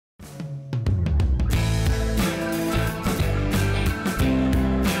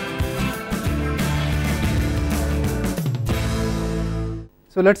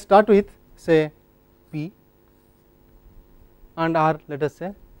So, let us start with say P and R, let us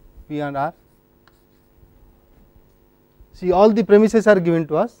say P and R. See, all the premises are given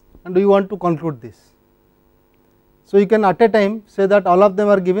to us and we want to conclude this. So, you can at a time say that all of them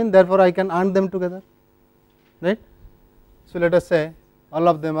are given, therefore, I can AND them together, right. So, let us say all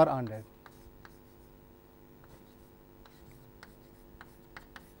of them are ANDed.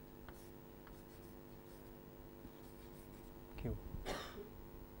 Q.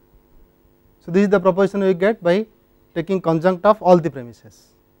 So, this is the proposition we get by taking conjunct of all the premises.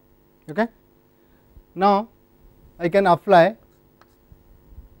 Okay. Now, I can apply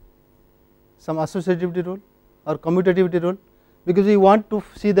some associativity rule or commutativity rule, because we want to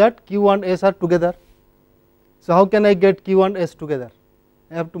see that Q and S are together. So, how can I get Q and S together?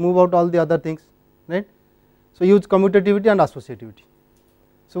 I have to move out all the other things, right. So, use commutativity and associativity.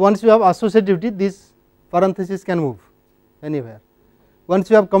 So, once you have associativity, this parenthesis can move anywhere. Once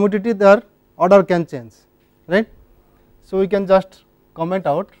you have commutativity, their order can change, right. So, we can just comment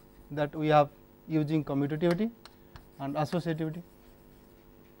out that we have using commutativity and associativity.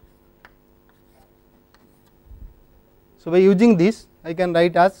 So, by using this, I can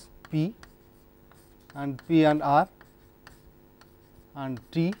write as P and P and R and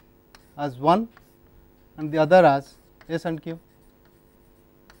T as one and the other as S and Q.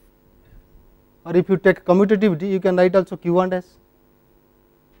 Or if you take commutativity, you can write also Q and S,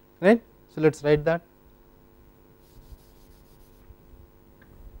 right. So, let us write that.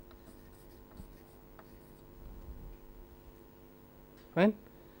 Fine,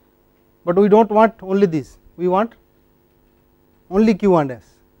 but we do not want only this, we want only Q and S,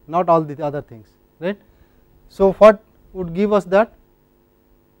 not all the other things, right. So, what would give us that?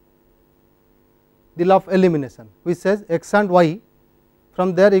 The law of elimination, which says x and y,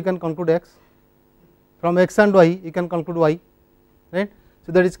 from there you can conclude x, from x and y you can conclude y, right.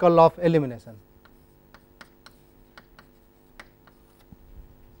 So, that is called law of elimination.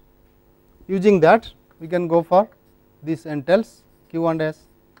 Using that, we can go for this entails Q and S.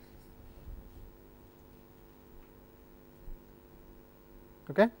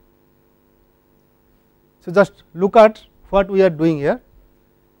 Okay. So, just look at what we are doing here.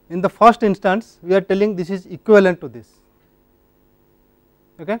 In the first instance, we are telling this is equivalent to this,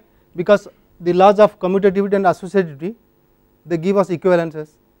 okay, because the laws of commutativity and associativity, they give us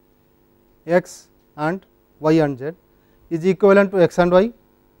equivalences, x and y and z is equivalent to x and y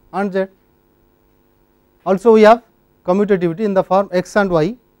and z. Also, we have commutativity in the form x and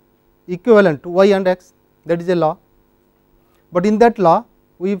y equivalent to y and x, that is a law, but in that law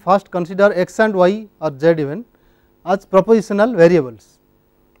we first consider x and y or z even as propositional variables,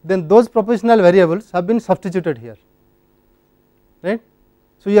 then those propositional variables have been substituted here, right.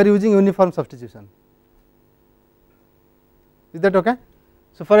 So, we are using uniform substitution, is that okay.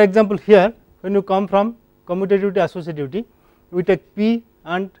 So, for example, here when you come from commutativity associativity, we take P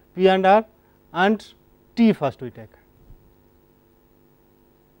and R and T first we take.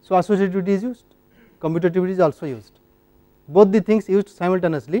 So, associativity is used, commutativity is also used, both the things used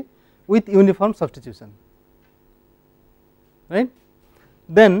simultaneously with uniform substitution, right.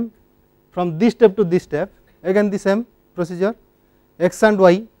 Then from this step to this step, again the same procedure, x and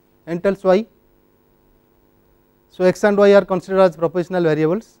y entails y. So, x and y are considered as propositional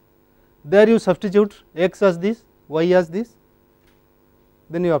variables, there you substitute x as this, y as this,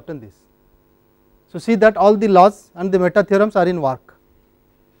 then you obtain this. So, see that all the laws and the meta theorems are in work.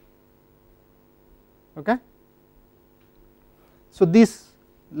 Okay. So, these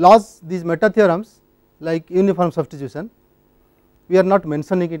laws, these meta theorems like uniform substitution, we are not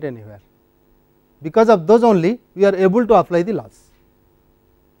mentioning it anywhere, because of those only we are able to apply the laws.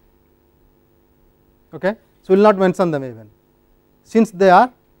 Okay. So, we will not mention them even, since they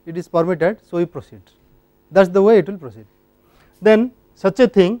are, it is permitted, so we proceed, that is the way it will proceed. Then such a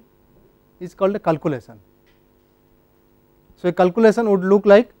thing is called a calculation. So, a calculation would look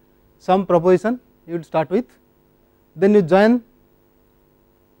like some proposition you would start with, then you join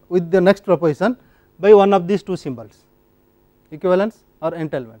with the next proposition by one of these two symbols, equivalence or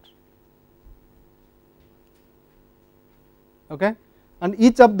entailment. Okay. And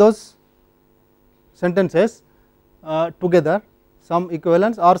each of those sentences together, some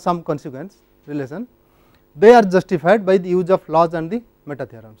equivalence or some consequence relation, they are justified by the use of laws and the meta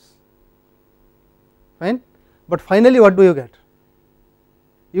theorems. Fine. But finally, what do you get?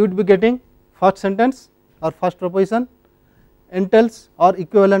 You would be getting first sentence or first proposition entails or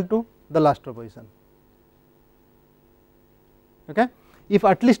equivalent to the last proposition. Okay. If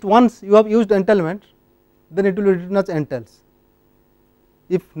at least once you have used entailment, then it will be written as entails.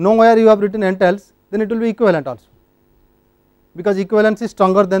 If nowhere you have written entails, then it will be equivalent also. because equivalence is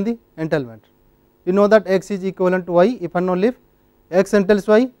stronger than the entailment. You know that x is equivalent to y if and only if x entails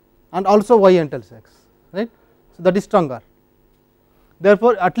y and also y entails x, right. So, that is stronger.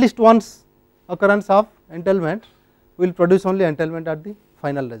 Therefore, at least once occurrence of entailment will produce only entailment at the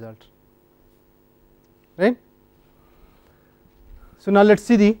final result, right. So, now let us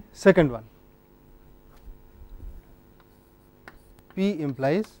see the second one. P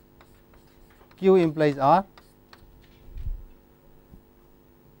implies Q implies R,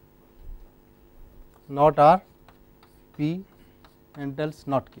 not R, P entails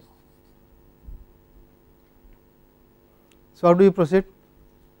not Q. So, how do you proceed?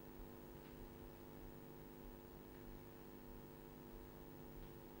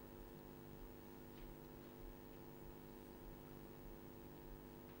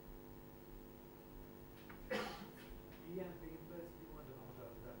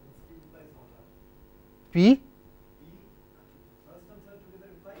 P,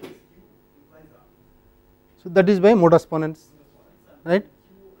 so that is by modus ponens, right.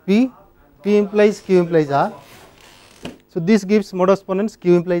 P implies Q implies R. So, this gives modus ponens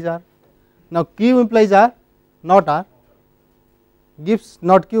Q implies R. Now, Q implies R not R gives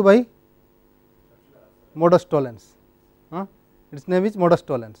not Q by modus tollens, its name is modus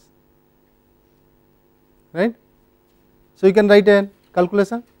tollens, right. So, you can write a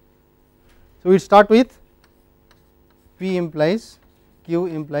calculation. So, we start with P implies Q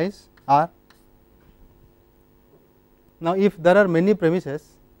implies R. Now, if there are many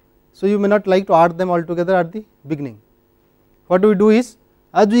premises, so you may not like to add them all together at the beginning. What we do is,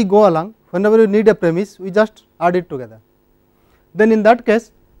 as we go along, whenever we need a premise, we just add it together. Then in that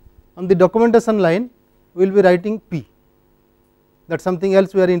case, on the documentation line, we will be writing P, that is something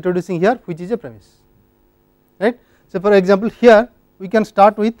else we are introducing here, which is a premise, right. So, for example, here we can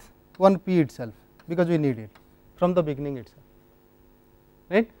start with one P itself, because we need it from the beginning itself,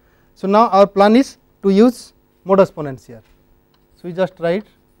 right. So, now our plan is to use modus ponens here. So, we just write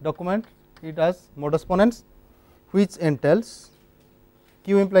document it as modus ponens, which entails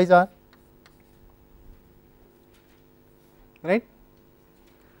Q implies R, right.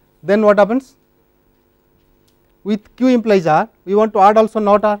 Then what happens? With Q implies R, we want to add also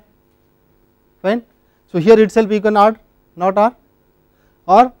not R, fine. So, here itself you can add not R,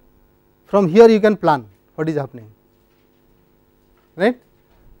 or from here you can plan what is happening, right.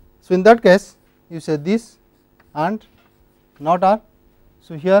 So, in that case you say this and not R.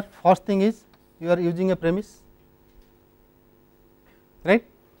 So, here first thing is you are using a premise, right.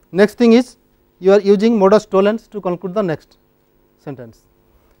 Next thing is you are using modus tollens to conclude the next sentence.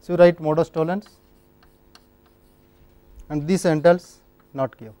 So, write modus tollens and this entails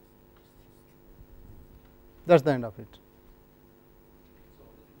not Q, that is the end of it.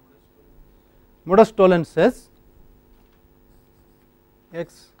 Modus tollens says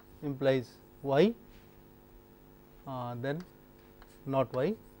x implies y, then not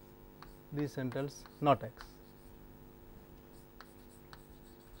y, this entails not x.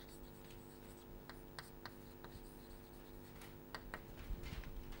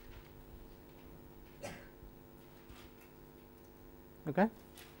 Okay.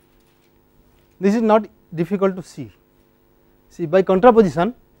 This is not difficult to see. See, by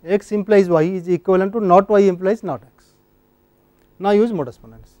contraposition, x implies y is equivalent to not y implies not x. Now, use modus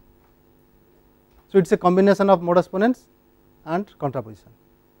ponens. So, it is a combination of modus ponens and contraposition.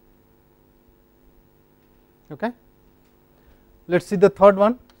 Okay. Let us see the third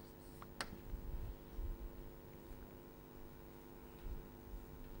one.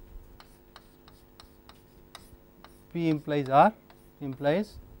 P implies R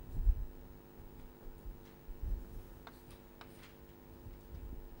implies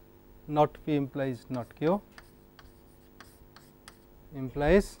not P implies not Q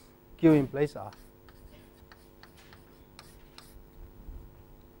implies Q implies R.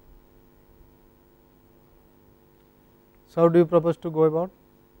 So, how do you propose to go about?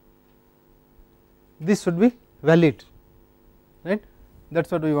 This should be valid, right, that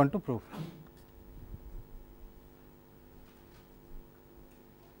is what we want to prove.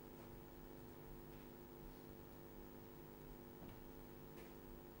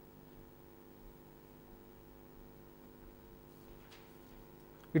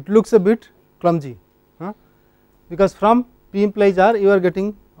 It looks a bit clumsy, because from P implies R you are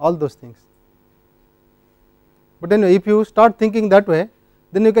getting all those things, but then if you start thinking that way,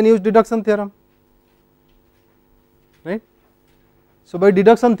 then you can use deduction theorem, right. So, by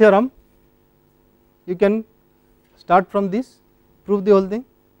deduction theorem you can start from this, prove the whole thing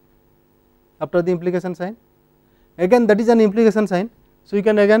after the implication sign, again that is an implication sign. So, you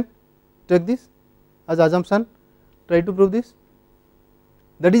can again take this as assumption, try to prove this,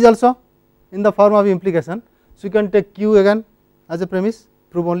 that is also in the form of implication. So, you can take Q again as a premise,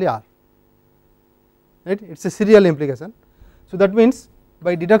 prove only R, right, it is a serial implication. So, that means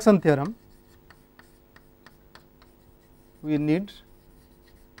by deduction theorem we need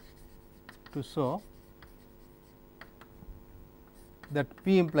to show that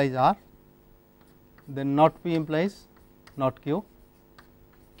P implies R, then not P implies not Q,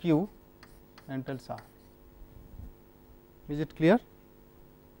 Q entails R. Is it clear?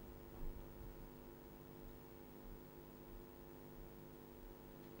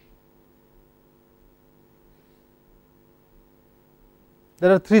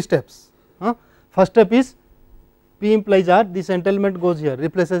 There are 3 steps. First step is P implies R, this entailment goes here,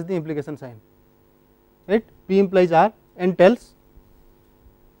 replaces the implication sign, right. P implies R entails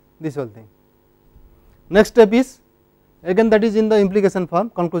this whole thing. Next step is again that is in the implication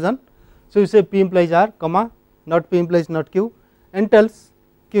form, conclusion. So, you say P implies R, comma, not P implies not Q, entails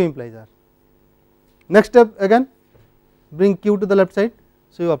Q implies R. Next step again bring Q to the left side.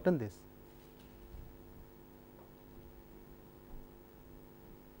 So, you obtain this.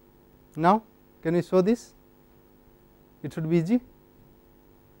 Now, can we show this? It should be easy.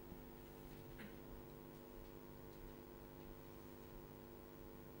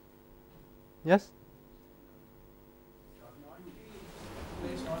 Yes.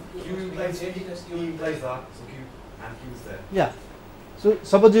 Q implies R, so Q and Q is there. Yeah. So,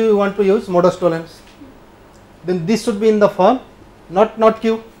 suppose you want to use modus tollens, then this should be in the form not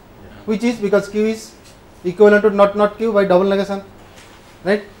Q, which is because Q is equivalent to not Q by double negation,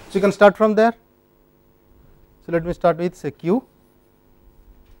 right. So, you can start from there. So, let me start with say Q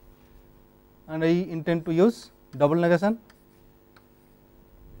and I intend to use double negation.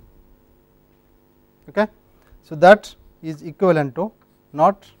 Okay. So, that is equivalent to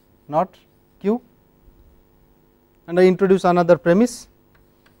not Q and I introduce another premise.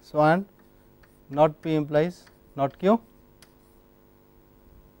 So, and not P implies not Q.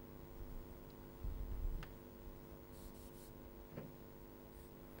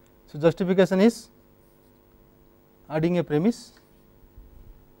 So, justification is adding a premise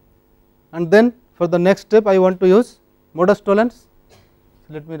and then for the next step I want to use modus tollens.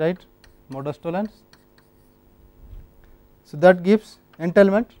 So, let me write modus tollens. So, that gives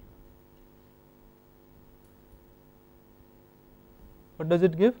entailment. What does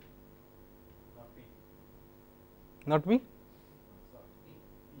it give? Not P.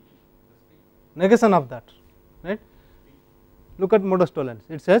 Negation of that, right. Look at modus tollens,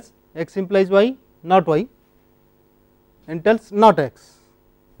 it says x implies y not y entails not x,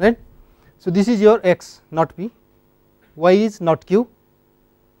 right. So, this is your x not P, y is not Q.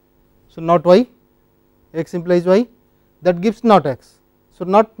 So, not y, x implies y, that gives not x. So,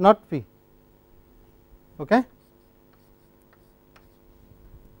 not P, okay.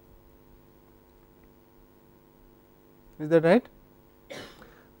 Is that right?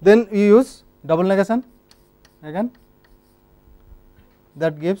 Then we use double negation again,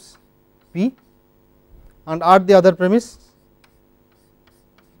 that gives P and add the other premise.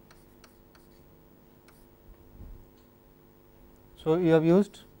 So, you have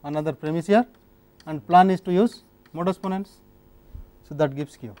used another premise here and plan is to use modus ponens. So, that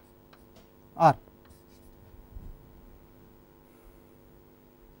gives Q R.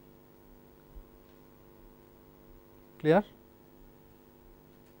 Clear?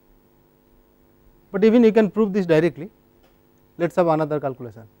 But even you can prove this directly. Let us have another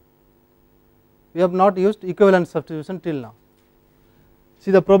calculation. We have not used equivalent substitution till now.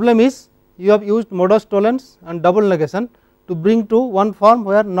 See, the problem is you have used modus tollens and double negation to bring to one form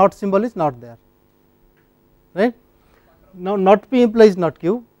where not symbol is not there, right. Now, not P implies not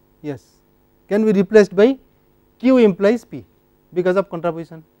Q, yes, can be replaced by Q implies P because of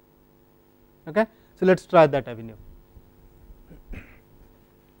contraposition, okay. So, let us try that avenue.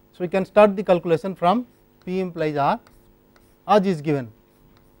 So, we can start the calculation from P implies R as is given,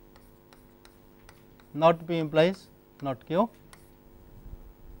 not P implies not Q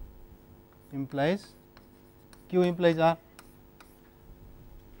implies Q implies R.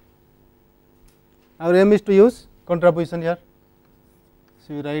 Our aim is to use contraposition here.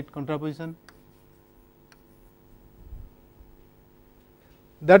 So, we write contraposition,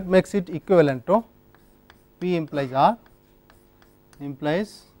 that makes it equivalent to P implies R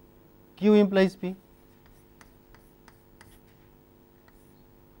implies Q implies P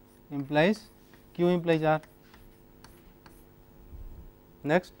implies Q implies R.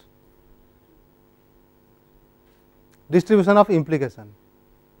 Next, distribution of implication,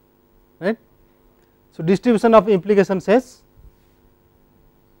 right. So, distribution of implication says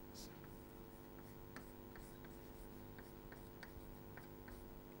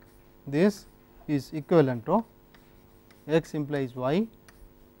this is equivalent to x implies y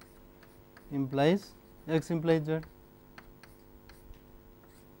implies x implies z.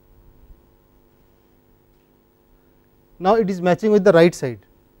 Now, it is matching with the right side.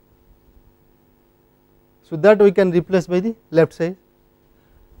 So, that we can replace by the left side.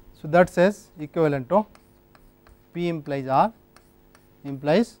 So, that says equivalent to P implies R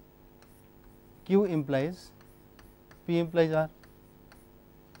implies Q implies P implies R.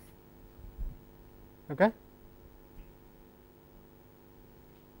 Okay.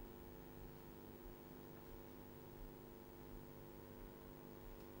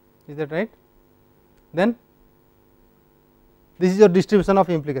 Is that right? Then this is your distribution of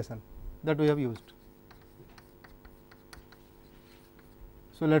implication that we have used.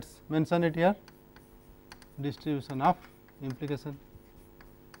 So, let us mention it here, distribution of implication.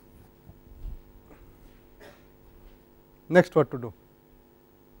 Next, what to do?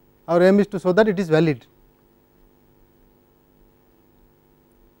 Our aim is to show that it is valid.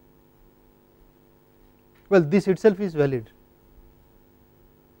 Well, this itself is valid.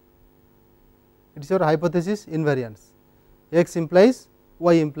 It is your hypothesis invariance. X implies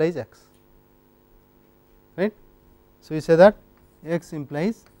y implies x, right. So, you say that x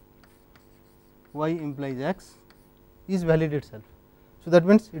implies y implies x is valid itself. So, that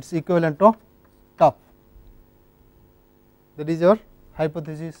means it is equivalent to top, that is your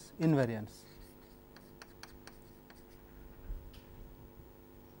hypothesis invariance,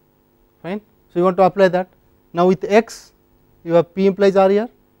 fine. So, you want to apply that. Now, with x you have P implies R here,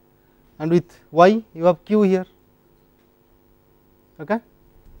 and with y you have Q here. Okay.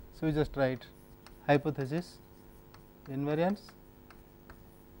 So, we just write hypothesis invariance,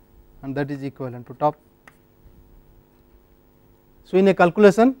 and that is equivalent to top. So, in a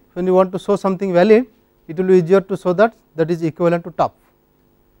calculation when you want to show something valid, it will be easier to show that is equivalent to top,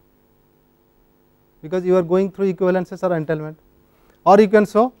 because you are going through equivalences or entailment, or you can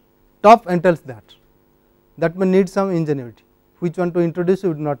show top entails that. That may need some ingenuity, which one to introduce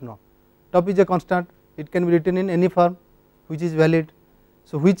you do not know. Top is a constant, it can be written in any form which is valid.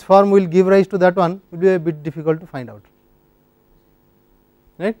 So, which form will give rise to that one will be a bit difficult to find out,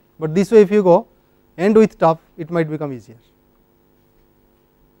 right. But this way if you go end with top, it might become easier.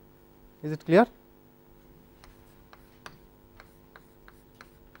 Is it clear?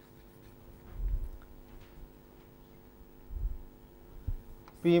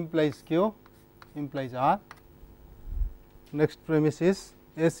 P implies Q implies R. Next premise is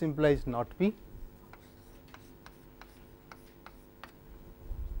S implies not P.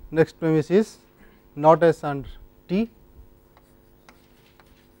 Next premise is not S and T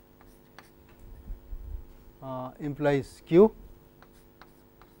implies Q.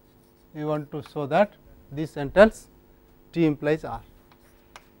 We want to show that this entails T implies R.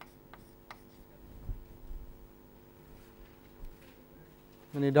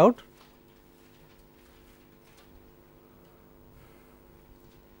 Any doubt?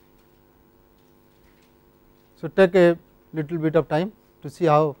 So, take a little bit of time to see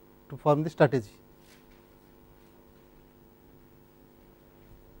how to form the strategy.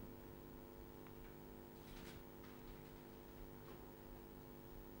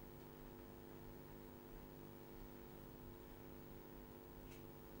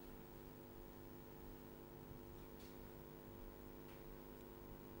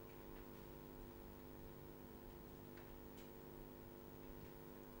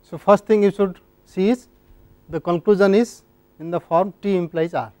 So, first thing you should see is the conclusion is in the form T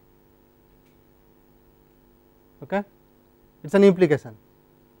implies R. Okay. It is an implication.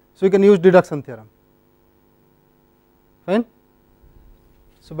 So, you can use deduction theorem, fine.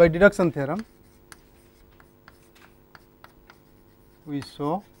 So, by deduction theorem we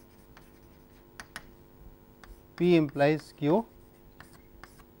show P implies Q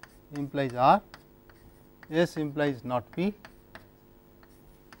implies R, S implies not P,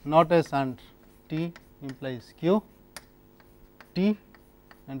 not S and T implies Q, T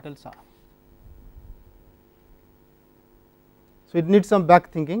entails R. So, it needs some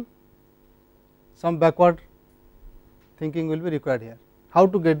back thinking, some backward thinking will be required here. How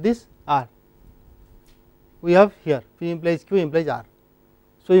to get this R? We have here P implies Q implies R.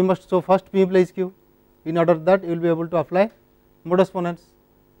 So, you must show first P implies Q, in order that you will be able to apply modus ponens,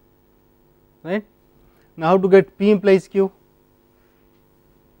 right. Now, how to get P implies Q?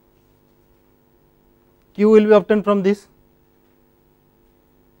 Q will be obtained from this,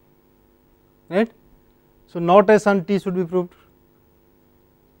 right. So, not S and T should be proved,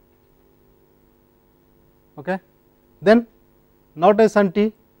 okay. Then not S and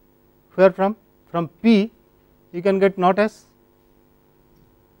T, where from? From P you can get not S,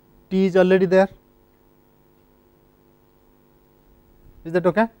 T is already there. Is that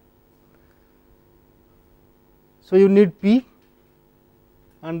okay? So, you need P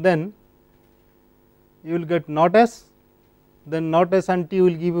and then you will get not S, then not S and T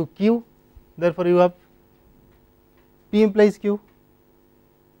will give you Q, therefore, you have P implies Q,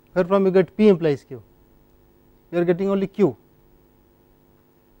 where from you get P implies Q, you are getting only Q,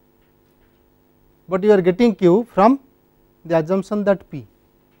 but you are getting Q from the assumption that P.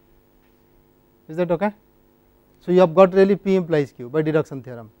 Is that okay? So, you have got really P implies Q by deduction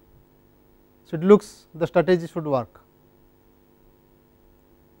theorem. So, it looks the strategy should work.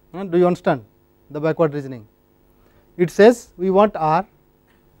 Do you understand the backward reasoning? It says we want R,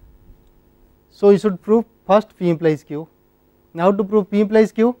 so you should prove first P implies Q. Now, to prove P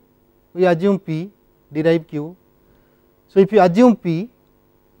implies Q, we assume P, derive Q. So, if you assume P,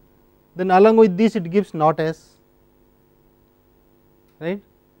 then along with this it gives not S, right.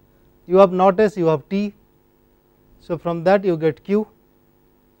 You have not S, you have T. So, from that you get Q,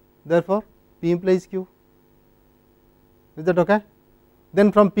 therefore, P implies Q. Is that okay?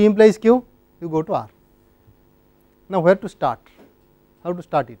 Then from P implies Q, you go to R. Now, where to start? How to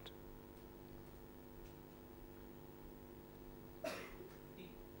start it?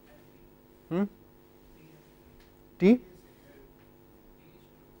 T?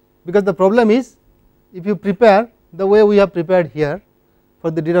 Because the problem is, if you prepare the way we have prepared here for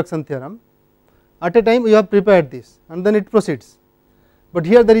the deduction theorem, at a time we have prepared this and then it proceeds, but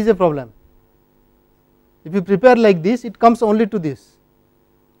here there is a problem. If you prepare like this, it comes only to this,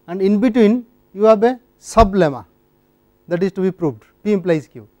 and in between you have a sub lemma that is to be proved, P implies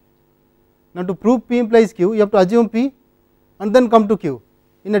Q. Now, to prove P implies Q, you have to assume P and then come to Q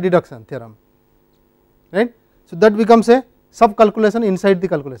in a deduction theorem, right. So, that becomes a sub calculation inside the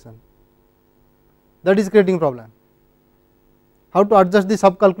calculation, that is creating problem. How to adjust the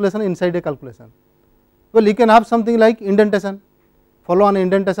sub calculation inside a calculation? Well, you can have something like indentation, follow on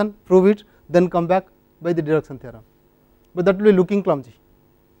indentation, prove it, then come back by the deduction theorem, but that will be looking clumsy.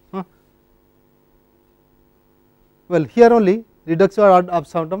 Well, here only reduction or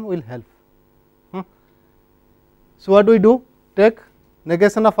absurdum will help. So, what do we do? Take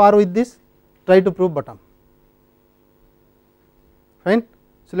negation of R with this, try to prove bottom. Fine.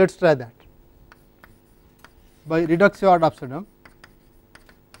 So, let us try that. By reductio ad absurdum,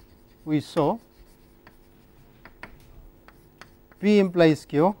 we show P implies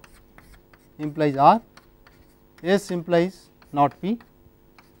Q implies R, S implies not P,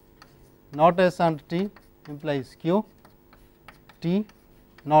 not S and T implies Q, T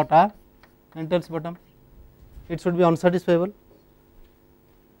not R, and tells bottom. It should be unsatisfiable.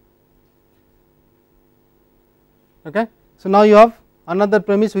 Okay. So, now you have another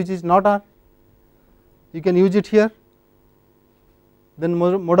premise which is not R, you can use it here, then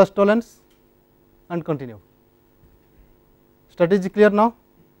modus tollens and continue. Strategy clear now?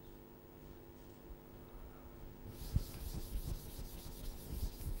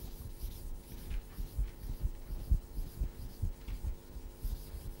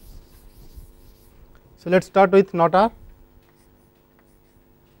 So, let us start with not R,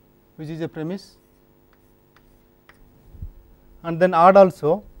 which is a premise, and then add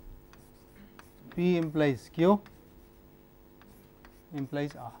also P implies Q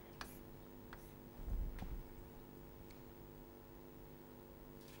implies R.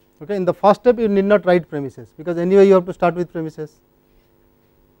 Okay. In the first step, you need not write premises, because anyway you have to start with premises.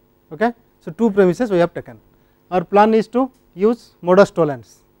 Okay. So, two premises we have taken. Our plan is to use modus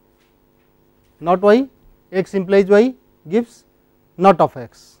tollens, not y, x implies y gives not of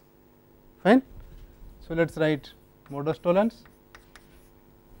x. Fine. So, let us write modus tollens,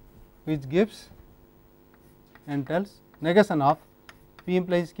 which gives entails negation of P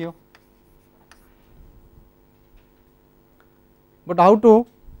implies Q. But how to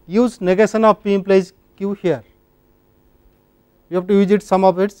use negation of P implies Q here? You have to use it some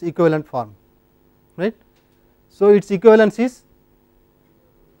of its equivalent form, right. So, its equivalence is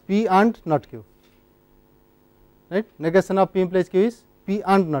P and not Q, right. Negation of P implies Q is P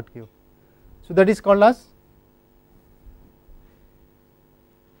and not Q. So, that is called as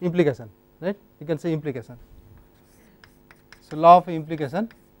implication, right. You can say implication. So, law of implication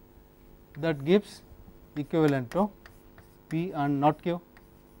that gives equivalent to P and not Q.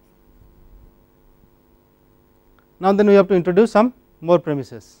 Now, then we have to introduce some more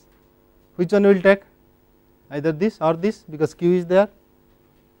premises. Which one we will take? Either this or this, because Q is there,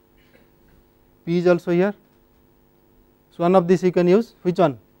 P is also here. So, one of these you can use. Which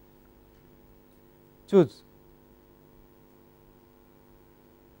one? Choose.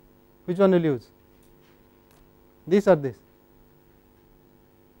 Which one will use? This or this?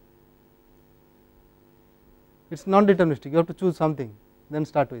 it is non deterministic, you have to choose something then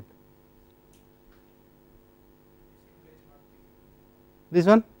start with. This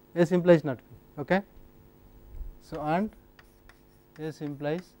one S implies not P, okay. So and S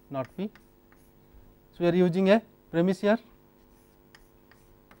implies not P. So we are using a premise here,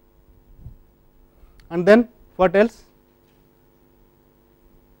 and then what else?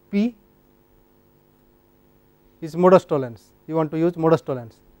 P is modus tollens, you want to use modus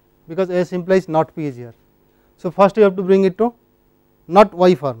tollens because S implies not P is here. So first you have to bring it to not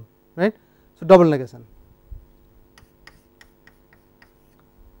Y form, right. So double negation,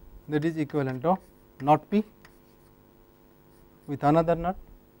 that is equivalent to not P with another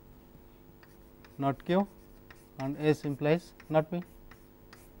not Q and S implies not P.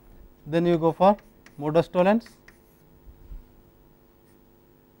 Then you go for modus tollens.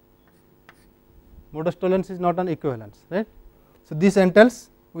 Modus tollens is not an equivalence, right. So this entails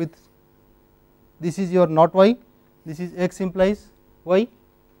with this is your not Y, this is X implies Y,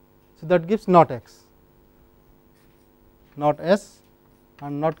 so that gives not X, not S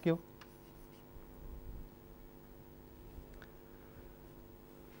and not Q.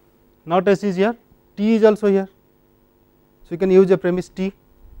 Not S is here, T is also here, so you can use a premise T,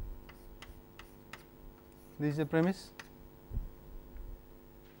 this is a premise.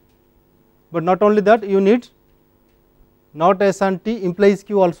 But not only that, you need not S and T implies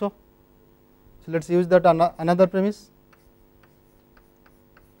Q also. So let us use that another premise.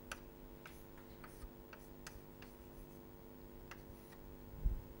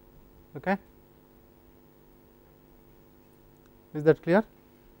 Okay. Is that clear?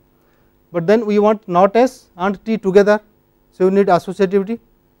 But then we want not S and T together, so you need associativity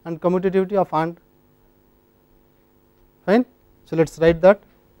and commutativity of and. Fine. So let us write that.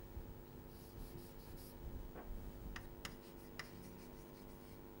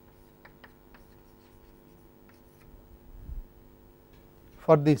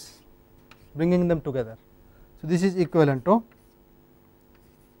 For this, bringing them together. So this is equivalent to,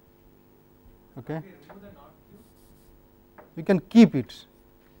 okay, we can keep it,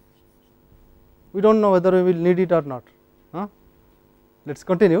 we do not know whether we will need it or not. Let us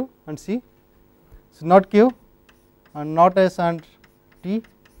continue and see. So not Q and not S and T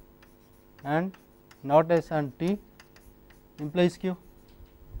and not S and T implies Q,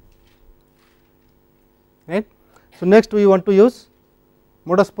 right. So next we want to use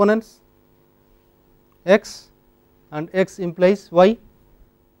modus ponens X and X implies Y,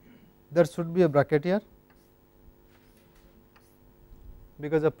 there should be a bracket here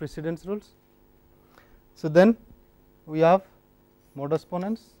because of precedence rules. So then we have modus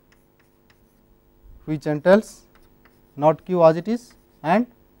ponens which entails not Q as it is and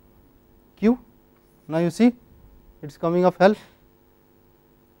Q. Now you see it is coming of help.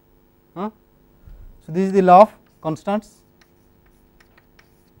 So this is the law of constants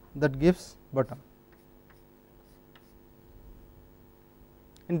that gives bottom.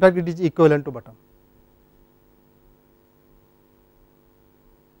 In fact, it is equivalent to bottom.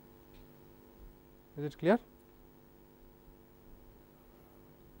 Is it clear?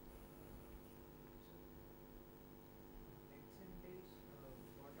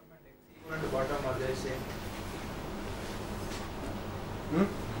 Bottom are they same?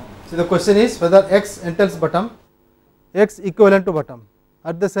 So the question is whether X entails bottom, X equivalent to bottom,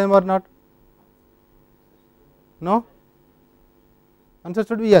 are they same or not? No? Answer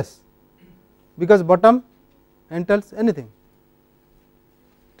should be yes, because bottom entails anything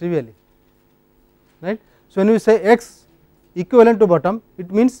trivially, right. So when we say X equivalent to bottom,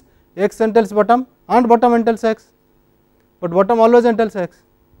 it means X entails bottom and bottom entails X, but bottom always entails X,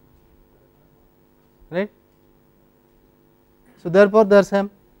 right. So therefore they are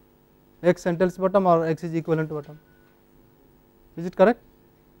same, X entails bottom or X is equivalent to bottom. Is it correct?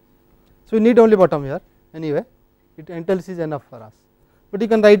 So we need only bottom here anyway, it entails is enough for us, but you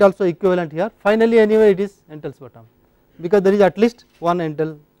can write also equivalent here. Finally anyway it is entails bottom, because there is at least one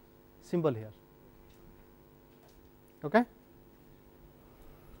entail symbol here, okay.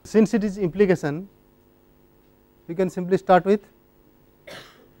 Since it is implication, we can simply start with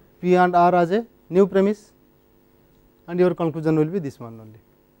P and R as a new premise and your conclusion will be this one only,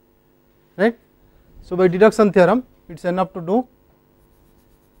 right. So by deduction theorem it is enough to do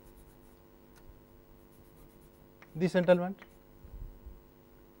this entailment,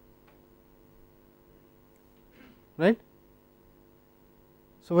 right.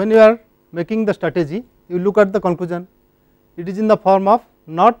 So when you are making the strategy, you look at the conclusion, it is in the form of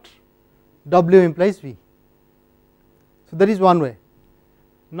not W implies V. So there is one way,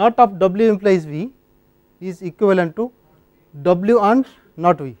 not of W implies V is equivalent to W and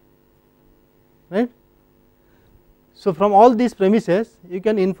not V, right. So, from all these premises you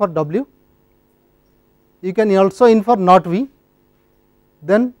can infer W, you can also infer not V,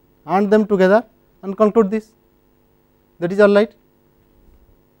 then AND them together and conclude this, that is all right.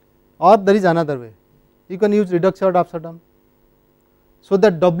 Or there is another way, you can use reduction of Absurdum. So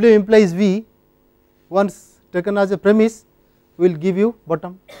that W implies V once taken as a premise will give you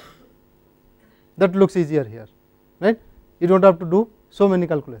bottom, that looks easier here, right, you do not have to do so many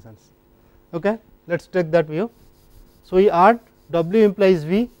calculations. Okay. Let us take that view. So we add W implies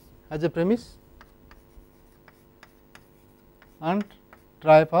V as a premise and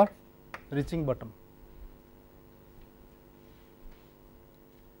try for reaching bottom.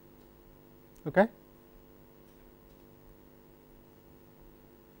 Okay.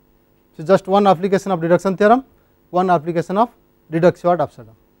 So just one application of deduction theorem, one application of reduction of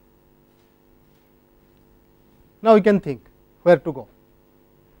Absurdum. Now we can think where to go.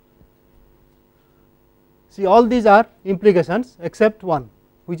 See, all these are implications except one,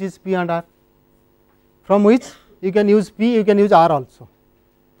 which is P and R, from which you can use P, you can use R also.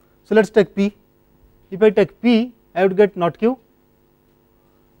 So let us take P. If I take P, I would get not Q,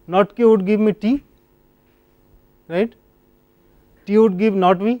 not Q would give me T, right, T would give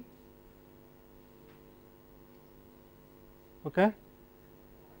not V, okay,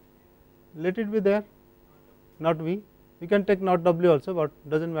 let it be there, not V, you can take not W also, but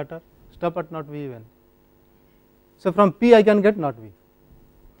does not matter, stop at not V even. So from P I can get not V.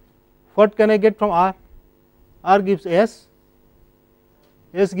 What can I get from R? R gives S,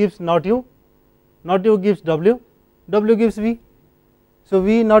 S gives not U gives W, W gives V. So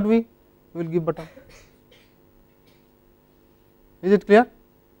V not V will give bottom. Is it clear?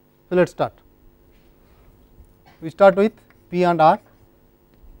 So let us start. We start with P and R.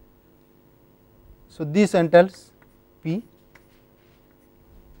 So this entails P,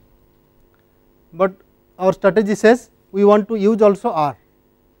 but our strategy says we want to use also R,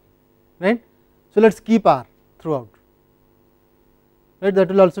 right. So let us keep R throughout, right, that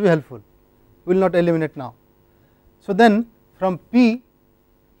will also be helpful, we will not eliminate now. So then from P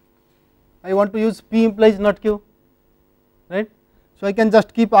I want to use P implies not Q, right. So I can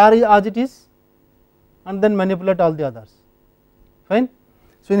just keep R as it is and then manipulate all the others, fine.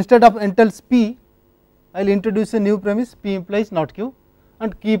 So instead of entails P, I will introduce a new premise P implies not Q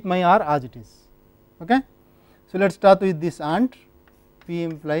and keep my R as it is. Okay. So let us start with this AND P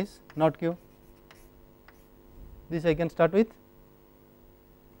implies not Q, this I can start with.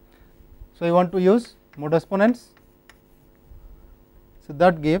 So I want to use modus ponens, so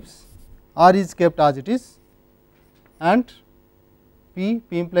that gives R is kept as it is and P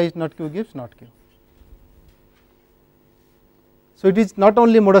implies not Q gives not Q. So it is not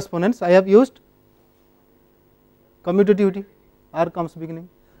only modus ponens, I have used commutativity, R comes beginning,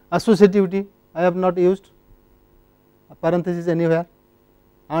 associativity I have not used, a parenthesis anywhere,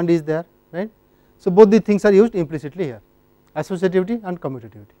 and is there, right. So both the things are used implicitly here, associativity and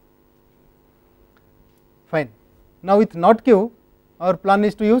commutativity, fine. Now with not Q, our plan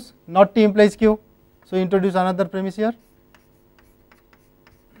is to use not T implies Q, so introduce another premise here.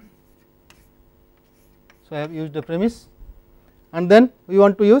 So I have used a premise and then we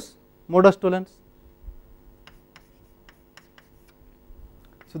want to use modus tollens,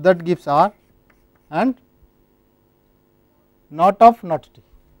 so that gives R and not of not T,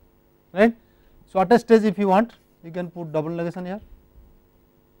 right. So at a stage if you want you can put double negation here,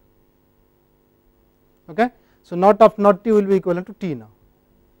 okay. So not of not T will be equivalent to T now,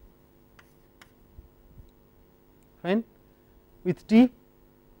 fine. With T,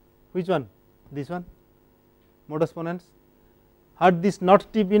 which one? This one, modus ponens. Had this not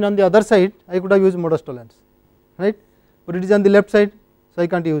T been on the other side, I could have used modus tollens, right, but it is on the left side, so I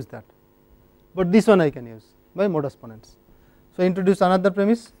can't use that, but this one I can use by modus ponens. So introduce another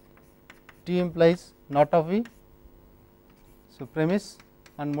premise T implies not of V, so premise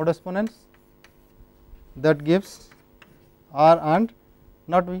and modus ponens, that gives R and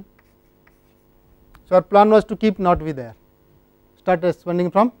not V. So our plan was to keep not V there, start expanding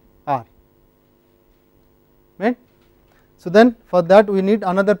from R, right. So then for that we need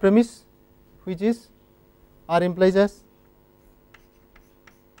another premise which is R implies S,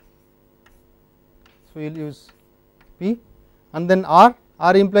 so we will use P and then R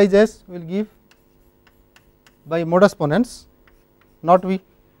implies S will give by modus ponens not V.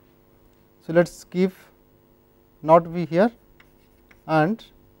 So let us give not V here and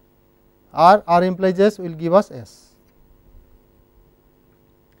R implies S will give us S,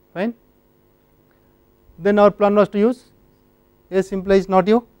 fine. Then our plan was to use S implies not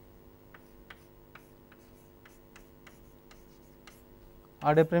U,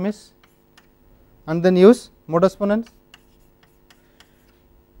 add a premise and then use modus ponens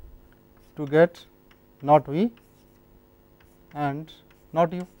to get not V and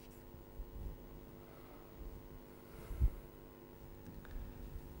not U.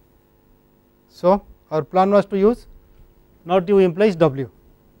 So, our plan was to use not U implies W.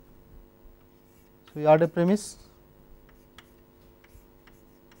 So, we add a premise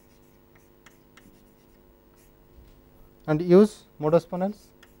and use modus ponens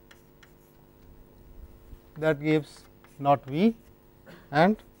that gives not V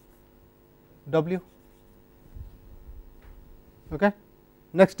and W. Okay.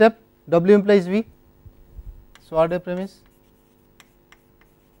 Next step, W implies V. So, add a premise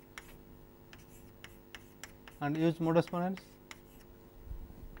and use modus ponens.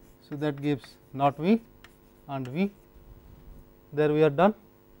 So, that gives not V and V. There we are done.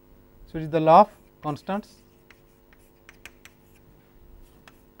 So, it is the law of constants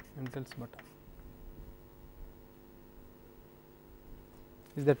entails bottom.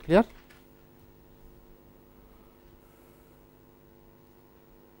 Is that clear?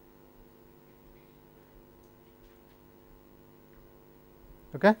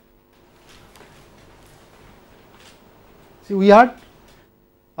 Okay. See, we had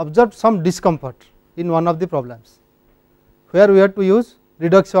observed some discomfort in one of the problems, where we had to use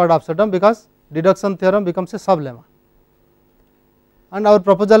reduction ad absurdum because deduction theorem becomes a sublemma, and our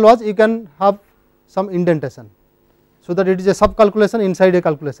proposal was you can have some indentation, so that it is a sub calculation inside a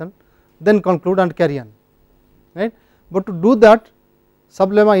calculation, then conclude and carry on, right. But to do that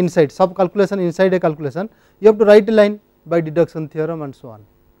sublemma inside, sub calculation inside a calculation, you have to write a line by deduction theorem and so on,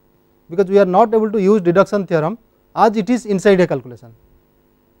 because we are not able to use deduction theorem as it is inside a calculation.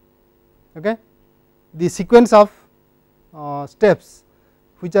 Okay. The sequence of steps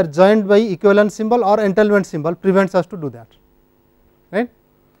which are joined by equivalence symbol or entailment symbol prevents us to do that, right.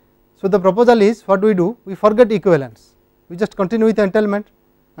 So, the proposal is, what do we do? We forget equivalence, we just continue with entailment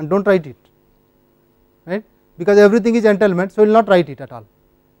and do not write it, right, because everything is entailment. So, we will not write it at all.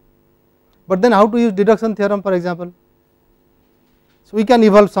 But then how to use deduction theorem, for example? So, we can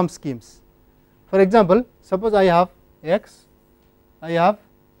evolve some schemes. For example, suppose I have x, I have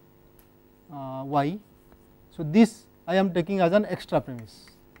y. So, this I am taking as an extra premise.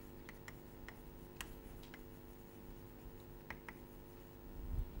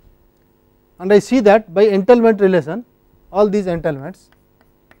 And I see that by entailment relation, all these entailments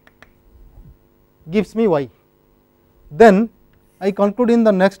gives me y. Then I conclude in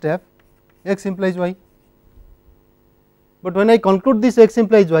the next step x implies y. But when I conclude this x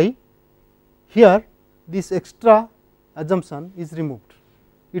implies y, here this extra assumption is removed,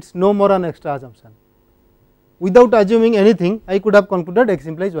 it is no more an extra assumption. Without assuming anything, I could have concluded x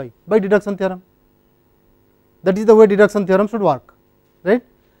implies y by deduction theorem. That is the way deduction theorem should work, right.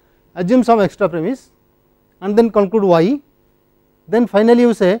 Assume some extra premise and then conclude y, then finally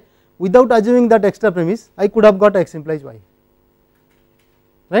you say without assuming that extra premise I could have got x implies y,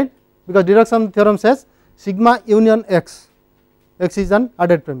 right, because deduction theorem says sigma union x, x is an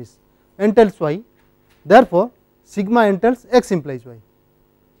added premise, entails y, therefore sigma entails x implies y,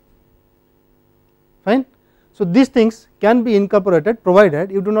 fine. So, these things can be incorporated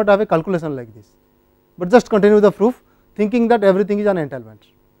provided you do not have a calculation like this, but just continue the proof thinking that everything is an entailment,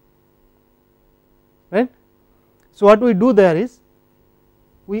 right. So, what we do there is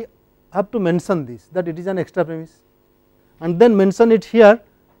we have to mention this, that it is an extra premise, and then mention it here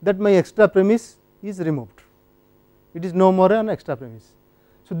that my extra premise is removed, it is no more an extra premise.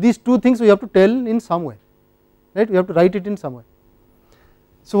 So, these two things we have to tell in some way, right, we have to write it in some way.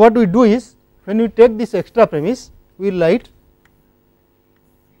 So, what we do is, when we take this extra premise, we will write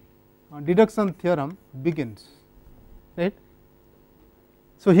deduction theorem begins, right.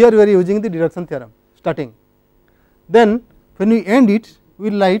 So, here we are using the deduction theorem starting, then when we end it we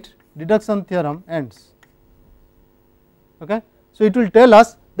will write deduction theorem ends. Okay. So, it will tell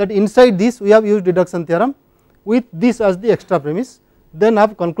us that inside this we have used deduction theorem with this as the extra premise, then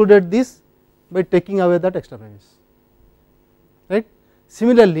have concluded this by taking away that extra premise, right.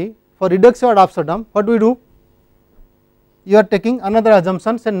 Similarly, for reduction ad absurdum, what do we do? You are taking another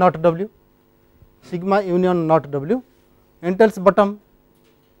assumption, say not w, sigma union not w entails bottom,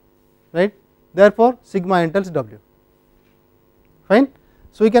 right, therefore sigma entails w, fine.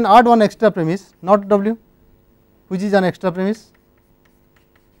 So, we can add one extra premise not w, which is an extra premise,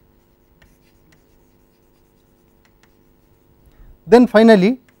 then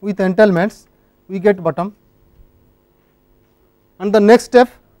finally with entailments we get bottom, and the next step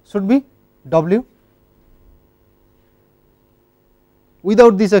should be w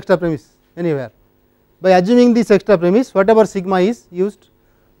without this extra premise anywhere. By assuming this extra premise, whatever sigma is used,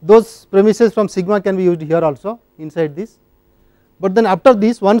 those premises from sigma can be used here also inside this, but then after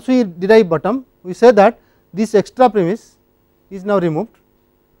this once we derive bottom we say that this extra premise is now removed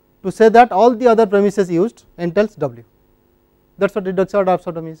to say that all the other premises used entails W, that is what reduction ad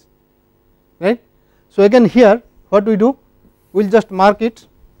absurdum is, right. So again here what we do, we will just mark it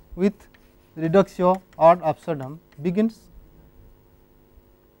with reductio ad absurdum begins,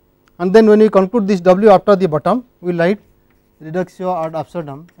 and then when we conclude this W after the bottom we will write reductio ad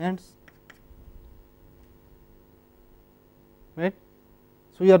absurdum ends, right.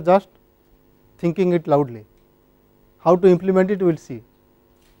 So we are just thinking it loudly, how to implement it we will see,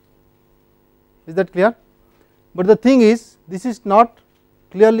 is that clear. But the thing is this is not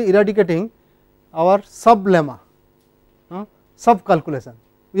clearly eradicating our sub lemma, sub calculation,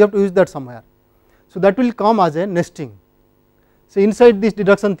 we have to use that somewhere. So that will come as a nesting. So inside this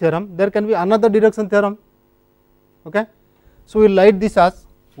deduction theorem there can be another deduction theorem, okay. So we will write this as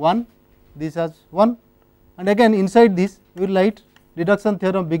 1, this as 1, and again inside this we will write deduction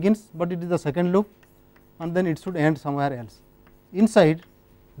theorem begins, but it is the second loop and then it should end somewhere else inside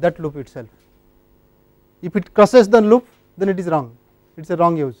that loop itself. If it crosses the loop then it is wrong, it is a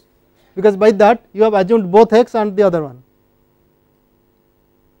wrong use, because by that you have assumed both x and the other one,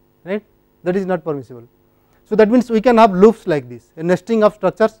 right, that is not permissible. So that means we can have loops like this, a nesting of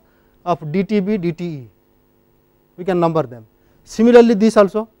structures of DTB, DTE, we can number them. Similarly this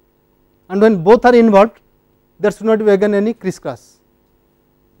also, and when both are involved there should not be again any crisscross,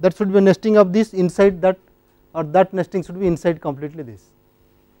 that should be a nesting of this inside that, or that nesting should be inside completely this,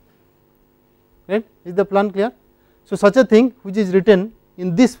 right. Is the plan clear? So such a thing which is written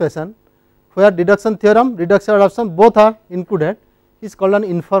in this fashion where deduction theorem, reduction ad absurdum both are included is called an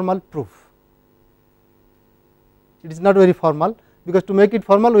informal proof. It is not very formal, because to make it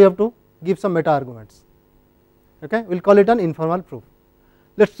formal we have to give some meta arguments, okay. We will call it an informal proof.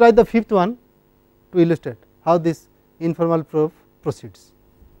 Let us try the fifth one to illustrate how this informal proof proceeds,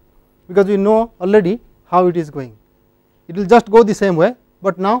 because we know already how it is going, it will just go the same way,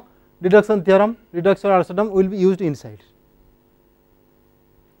 but now deduction theorem, reduction ad absurdum will be used inside,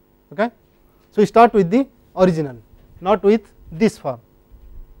 okay. So we start with the original, not with this form.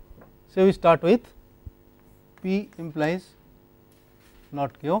 So we start with P implies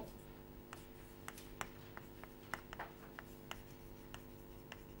not Q,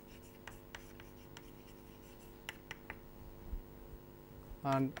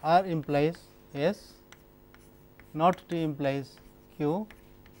 and R implies S, not T implies Q,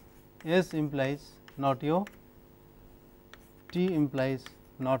 S implies not U, T implies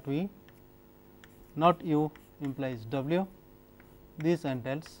not V, not U implies W. This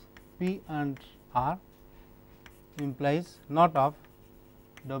entails P and R implies not of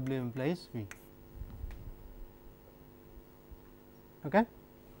W implies V, okay.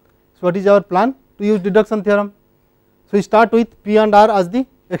 So what is our plan? To use deduction theorem. So we start with P and R as the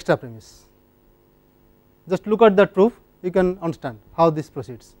extra premise, just look at that proof, you can understand how this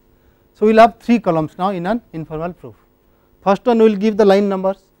proceeds. So we will have 3 columns now in an informal proof. First one we will give the line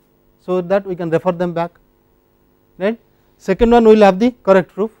numbers so that we can refer them back, right. Second one we will have the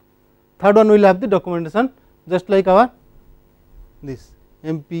correct proof, third one we will have the documentation just like our this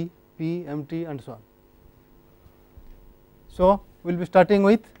MP, P, MT and so on. So we will be starting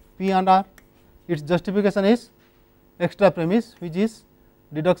with P and R, its justification is extra premise which is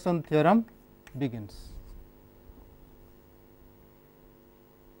deduction theorem begins,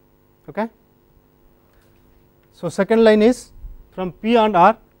 okay. So second line is from P and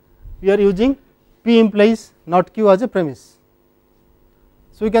R we are using P implies not Q as a premise,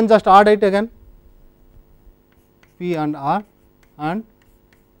 so we can just add it again P and R and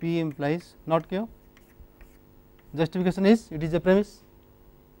P implies not Q, justification is it is a premise,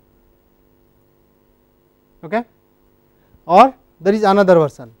 okay. Or there is another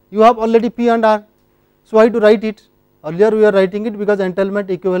version, you have already P and R, so why to write it? Earlier we are writing it because entailment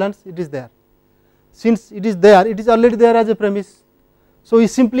equivalence it is there, since it is there, it is already there as a premise, so we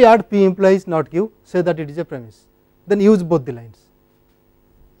simply add P implies not Q, say that it is a premise, then use both the lines,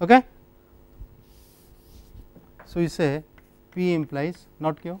 okay. So we say P implies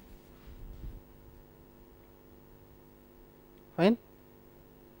not Q, fine.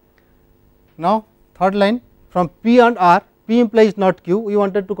 Now third line from P and R, P implies not Q, we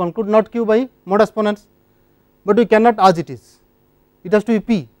wanted to conclude not Q by modus ponens, but we cannot as it is, it has to be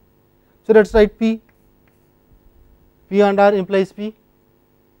P. So let us write P, P and R implies P,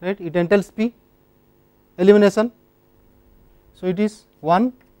 right, it entails P, elimination, so it is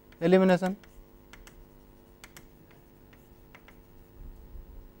 1 elimination,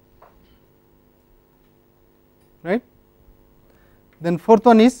 right. Then fourth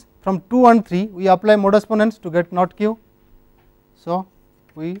one is from 2 and 3 we apply modus ponens to get not q. So,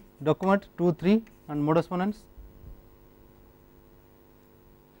 we document 2, 3 and modus ponens.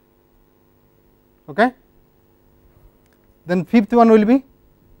 Okay. Then fifth one will be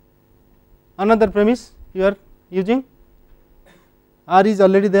another premise you are using, R is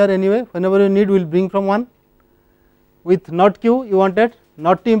already there anyway, whenever you need we will bring from 1, with not q you wanted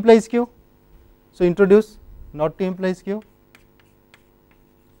not t implies q. So, introduce not t implies q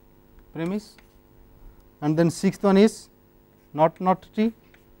premise, and then sixth one is not t,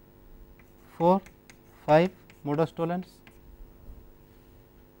 4, 5 modus tollens.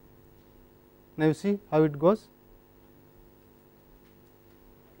 Now, you see how it goes.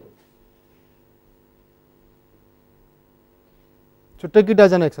 So, take it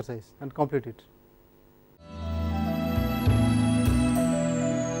as an exercise and complete it.